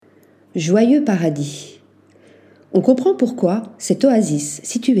Joyeux paradis. On comprend pourquoi cette oasis,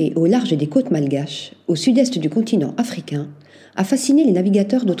 située au large des côtes malgaches, au sud-est du continent africain, a fasciné les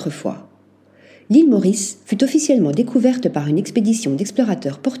navigateurs d'autrefois. L'île Maurice fut officiellement découverte par une expédition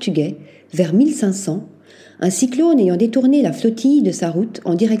d'explorateurs portugais vers 1500, un cyclone ayant détourné la flottille de sa route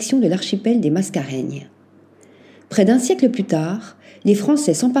en direction de l'archipel des Mascareignes. Près d'un siècle plus tard, les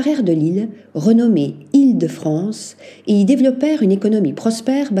Français s'emparèrent de l'île, renommée Île de France, et y développèrent une économie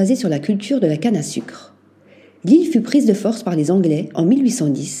prospère basée sur la culture de la canne à sucre. L'île fut prise de force par les Anglais en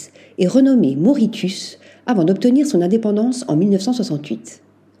 1810 et renommée Mauritius avant d'obtenir son indépendance en 1968.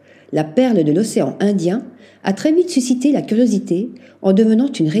 La perle de l'océan Indien a très vite suscité la curiosité en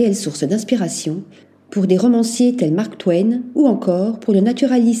devenant une réelle source d'inspiration pour des romanciers tels Mark Twain ou encore pour le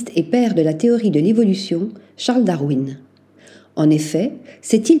naturaliste et père de la théorie de l'évolution Charles Darwin. En effet,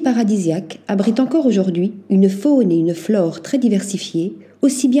 cette île paradisiaque abrite encore aujourd'hui une faune et une flore très diversifiées,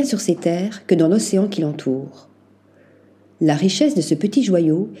 aussi bien sur ses terres que dans l'océan qui l'entoure. La richesse de ce petit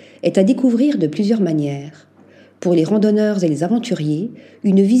joyau est à découvrir de plusieurs manières. Pour les randonneurs et les aventuriers,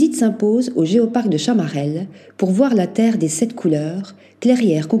 une visite s'impose au géoparc de Chamarel pour voir la terre des 7 couleurs,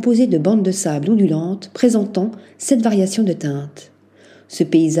 clairière composée de bandes de sable ondulantes présentant 7 variations de teintes. Ce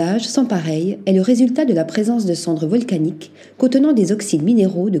paysage sans pareil est le résultat de la présence de cendres volcaniques contenant des oxydes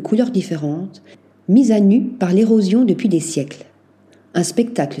minéraux de couleurs différentes, mis à nu par l'érosion depuis des siècles. Un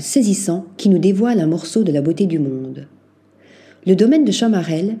spectacle saisissant qui nous dévoile un morceau de la beauté du monde. Le domaine de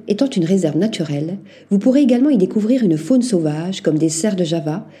Chamarel étant une réserve naturelle, vous pourrez également y découvrir une faune sauvage comme des cerfs de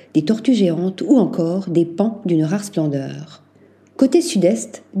Java, des tortues géantes ou encore des paons d'une rare splendeur. Côté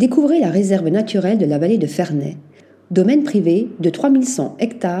sud-est, découvrez la réserve naturelle de la vallée de Ferney, domaine privé de 3100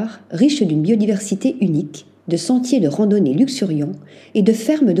 hectares, riche d'une biodiversité unique, de sentiers de randonnée luxuriants et de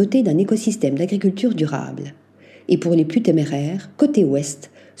fermes dotées d'un écosystème d'agriculture durable. Et pour les plus téméraires, côté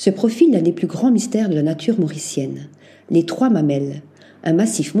ouest, se profile l'un des plus grands mystères de la nature mauricienne, les 3 Mamelles, un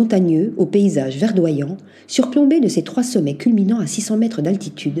massif montagneux au paysage verdoyant, surplombé de ses 3 sommets culminant à 600 mètres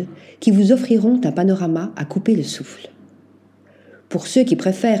d'altitude, qui vous offriront un panorama à couper le souffle. Pour ceux qui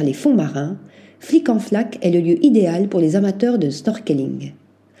préfèrent les fonds marins, Flic en Flac est le lieu idéal pour les amateurs de snorkeling.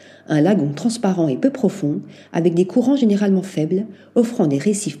 Un lagon transparent et peu profond, avec des courants généralement faibles, offrant des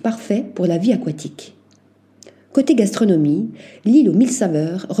récifs parfaits pour la vie aquatique. Côté gastronomie, l'île aux 1000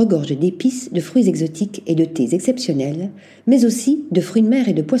 saveurs regorge d'épices, de fruits exotiques et de thés exceptionnels, mais aussi de fruits de mer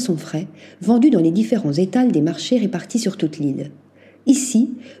et de poissons frais, vendus dans les différents étals des marchés répartis sur toute l'île.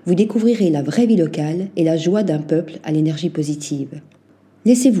 Ici, vous découvrirez la vraie vie locale et la joie d'un peuple à l'énergie positive.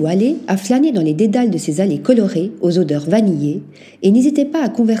 Laissez-vous aller à flâner dans les dédales de ces allées colorées aux odeurs vanillées et n'hésitez pas à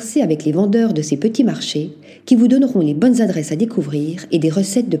converser avec les vendeurs de ces petits marchés qui vous donneront les bonnes adresses à découvrir et des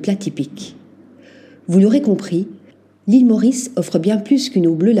recettes de plats typiques. Vous l'aurez compris, l'île Maurice offre bien plus qu'une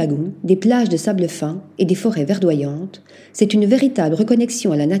eau bleu lagon, des plages de sable fin et des forêts verdoyantes. C'est une véritable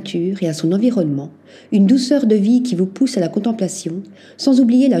reconnexion à la nature et à son environnement, une douceur de vie qui vous pousse à la contemplation, sans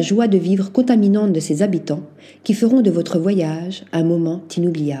oublier la joie de vivre contaminante de ses habitants, qui feront de votre voyage un moment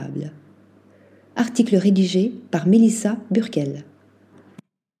inoubliable. Article rédigé par Mélissa Burkel.